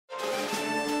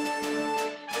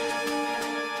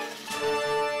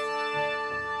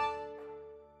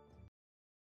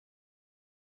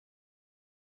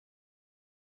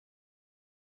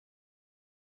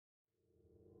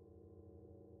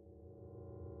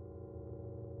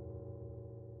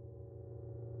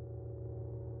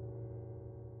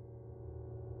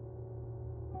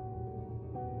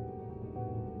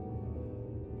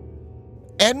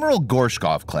Admiral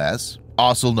Gorshkov class,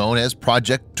 also known as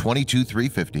Project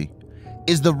 22350,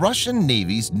 is the Russian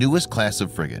Navy's newest class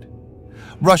of frigate.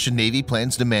 Russian Navy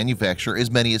plans to manufacture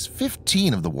as many as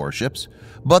 15 of the warships,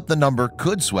 but the number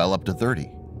could swell up to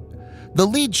 30. The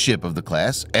lead ship of the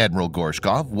class, Admiral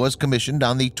Gorshkov, was commissioned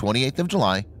on the 28th of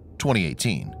July,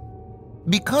 2018.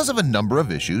 Because of a number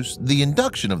of issues, the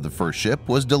induction of the first ship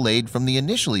was delayed from the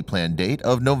initially planned date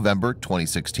of November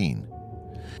 2016.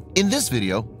 In this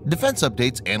video, Defense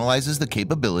Updates analyzes the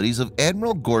capabilities of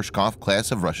Admiral Gorshkov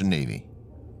class of Russian Navy.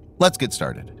 Let's get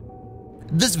started.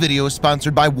 This video is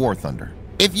sponsored by War Thunder.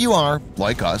 If you are,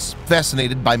 like us,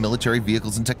 fascinated by military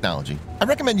vehicles and technology, I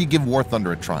recommend you give War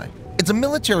Thunder a try. It's a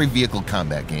military vehicle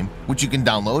combat game which you can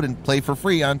download and play for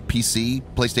free on PC,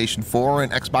 PlayStation 4,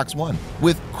 and Xbox One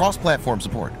with cross-platform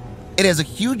support. It has a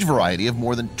huge variety of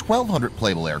more than 1,200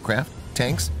 playable aircraft,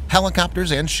 tanks,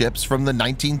 helicopters, and ships from the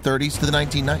 1930s to the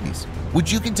 1990s,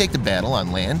 which you can take to battle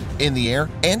on land, in the air,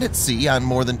 and at sea on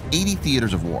more than 80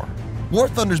 theaters of war. War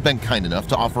Thunder's been kind enough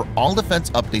to offer all Defense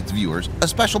Updates viewers a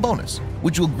special bonus,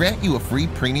 which will grant you a free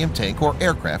premium tank or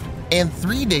aircraft and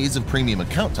 3 days of premium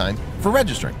account time for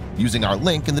registering using our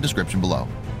link in the description below.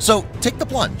 So take the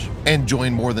plunge and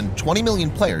join more than 20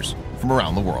 million players from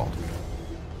around the world.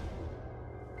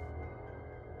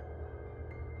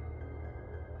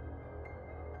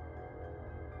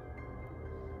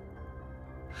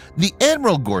 The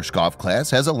Admiral Gorshkov class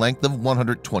has a length of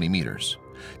 120 meters.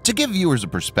 To give viewers a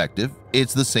perspective,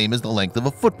 it's the same as the length of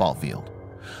a football field.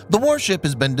 The warship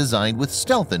has been designed with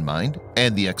stealth in mind,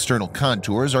 and the external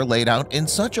contours are laid out in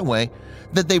such a way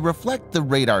that they reflect the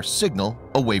radar signal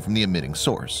away from the emitting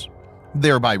source,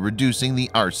 thereby reducing the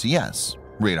RCS,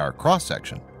 radar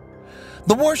cross-section.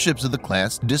 The warships of the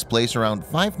class displace around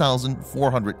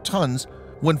 5,400 tons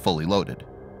when fully loaded.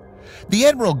 The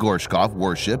Admiral Gorshkov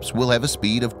warships will have a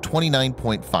speed of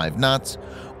 29.5 knots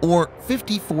or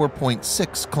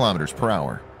 54.6 kilometers per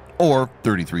hour or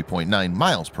 33.9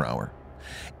 miles per hour,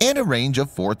 and a range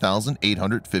of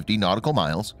 4,850 nautical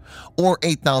miles or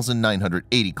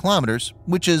 8,980 kilometers,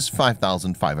 which is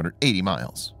 5,580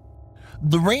 miles.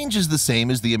 The range is the same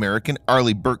as the American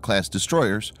Arleigh Burke-class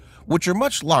destroyers, which are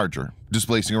much larger,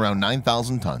 displacing around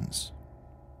 9,000 tons.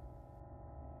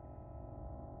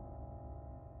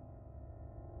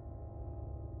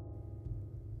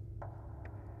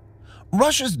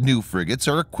 Russia's new frigates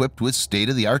are equipped with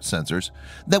state-of-the-art sensors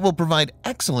that will provide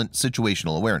excellent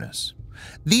situational awareness.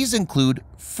 These include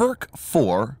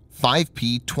FERC-4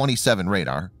 5P27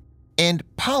 radar and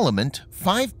Parliament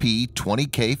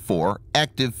 5P20K4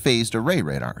 active phased array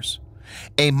radars,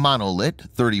 a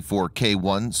Monolith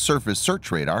 34K1 surface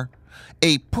search radar,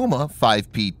 a Puma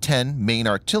 5P10 main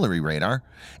artillery radar,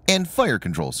 and fire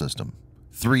control system,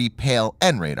 3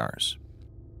 PAL-N radars.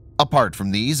 Apart from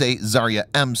these, a Zarya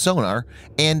M sonar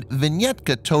and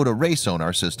Vignetka Toda ray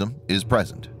sonar system is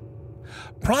present.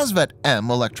 Prosvet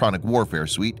M electronic warfare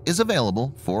suite is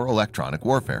available for electronic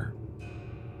warfare.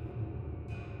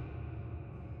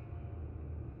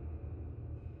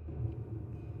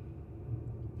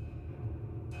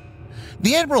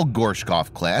 The Admiral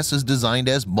Gorshkov class is designed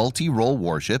as multi-role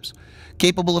warships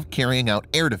capable of carrying out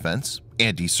air defense,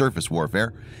 anti-surface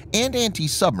warfare, and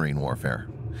anti-submarine warfare.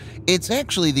 It's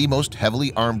actually the most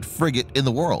heavily armed frigate in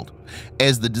the world,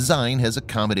 as the design has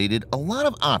accommodated a lot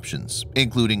of options,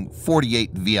 including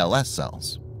 48 VLS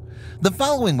cells. The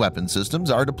following weapon systems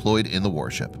are deployed in the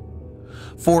warship.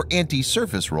 For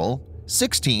anti-surface role,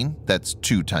 16, that's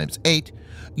 2 times 8,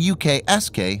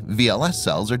 u.s.a. VLS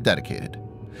cells are dedicated.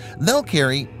 They'll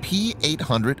carry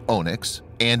P-800 Onyx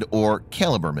and or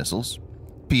Caliber missiles.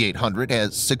 P-800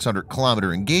 has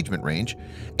 600-kilometer engagement range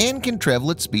and can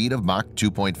travel at speed of Mach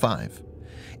 2.5.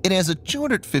 It has a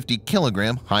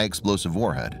 250-kilogram high-explosive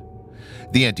warhead.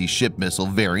 The anti-ship missile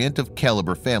variant of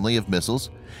Caliber family of missiles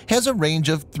has a range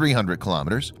of 300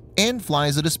 kilometers and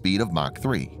flies at a speed of Mach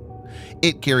 3.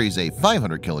 It carries a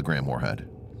 500-kilogram warhead.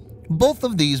 Both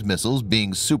of these missiles,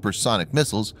 being supersonic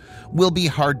missiles, will be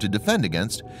hard to defend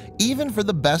against, even for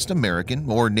the best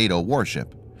American or NATO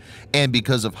warship. And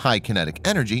because of high kinetic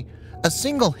energy, a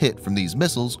single hit from these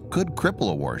missiles could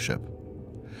cripple a warship.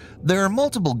 There are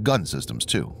multiple gun systems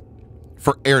too.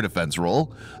 For air defense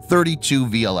role, 32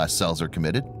 VLS cells are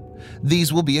committed.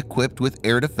 These will be equipped with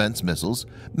air defense missiles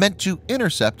meant to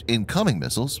intercept incoming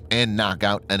missiles and knock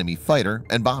out enemy fighter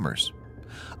and bombers.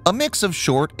 A mix of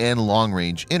short and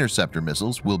long-range interceptor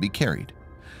missiles will be carried.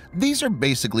 These are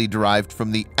basically derived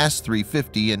from the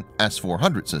S-350 and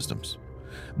S-400 systems.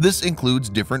 This includes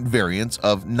different variants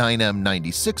of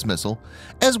 9M96 missile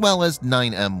as well as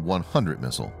 9M100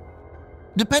 missile.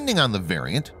 Depending on the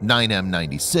variant,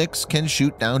 9M96 can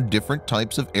shoot down different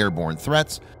types of airborne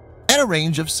threats at a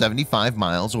range of 75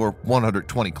 miles or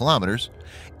 120 kilometers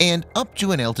and up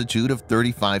to an altitude of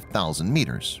 35,000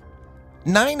 meters.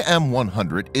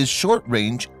 9M100 is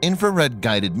short-range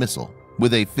infrared-guided missile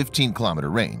with a 15-kilometer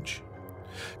range.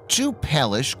 Two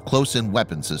Palish close-in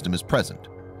weapon system is present.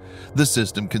 The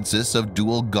system consists of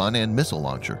dual gun and missile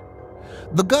launcher.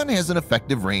 The gun has an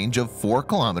effective range of 4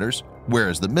 kilometers,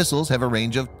 whereas the missiles have a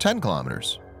range of 10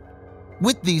 kilometers.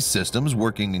 With these systems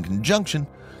working in conjunction,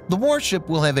 the warship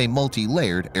will have a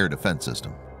multi-layered air defense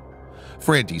system.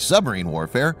 For anti-submarine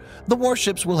warfare, the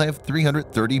warships will have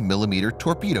 330mm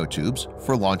torpedo tubes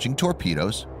for launching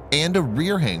torpedoes and a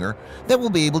rear hangar that will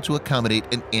be able to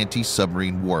accommodate an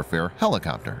anti-submarine warfare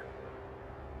helicopter.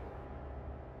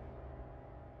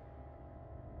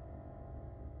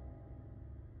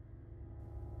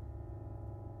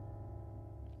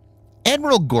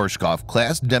 Admiral Gorshkov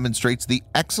class demonstrates the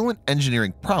excellent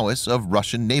engineering prowess of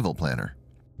Russian naval planner.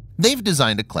 They've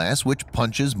designed a class which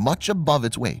punches much above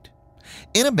its weight.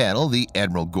 In a battle, the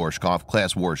Admiral Gorshkov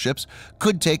class warships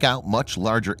could take out much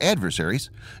larger adversaries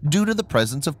due to the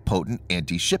presence of potent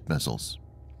anti-ship missiles.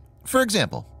 For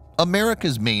example,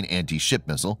 America's main anti-ship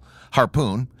missile,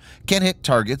 Harpoon, can hit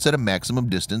targets at a maximum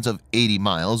distance of 80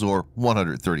 miles or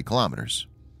 130 kilometers.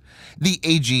 The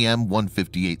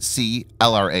AGM-158C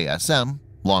LRASM,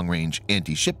 long-range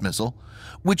anti-ship missile,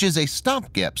 which is a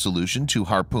stopgap solution to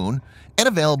Harpoon and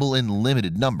available in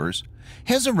limited numbers,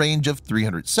 has a range of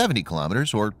 370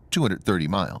 kilometers or 230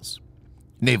 miles.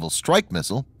 Naval Strike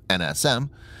Missile, NSM,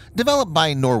 developed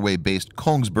by Norway-based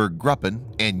Kongsberg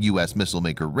Gruppen and U.S. missile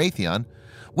maker Raytheon,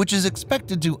 which is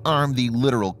expected to arm the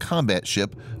littoral combat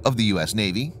ship of the U.S.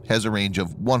 Navy, has a range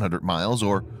of 100 miles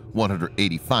or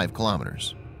 185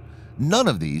 kilometers. None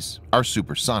of these are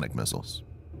supersonic missiles.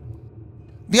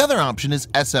 The other option is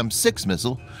SM-6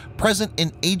 missile, present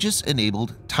in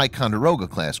Aegis-enabled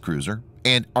Ticonderoga-class cruiser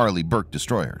and Arleigh Burke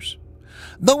destroyers.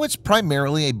 Though it's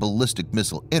primarily a ballistic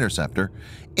missile interceptor,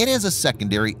 it has a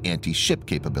secondary anti-ship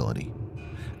capability.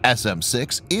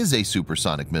 SM-6 is a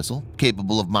supersonic missile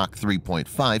capable of Mach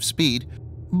 3.5 speed,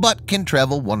 but can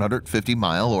travel 150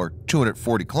 mile or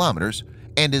 240 kilometers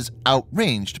and is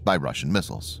outranged by Russian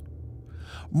missiles.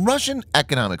 Russian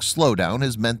economic slowdown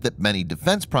has meant that many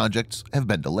defense projects have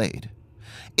been delayed.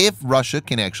 If Russia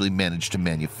can actually manage to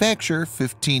manufacture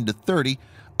 15 to 30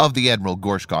 of the Admiral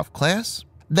Gorshkov class,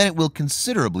 then it will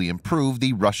considerably improve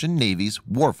the Russian Navy's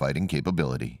warfighting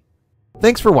capability.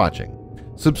 Thanks for watching.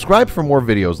 Subscribe for more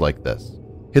videos like this.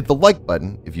 Hit the like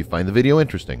button if you find the video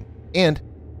interesting, and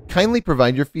kindly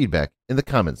provide your feedback in the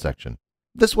comment section.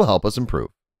 This will help us improve.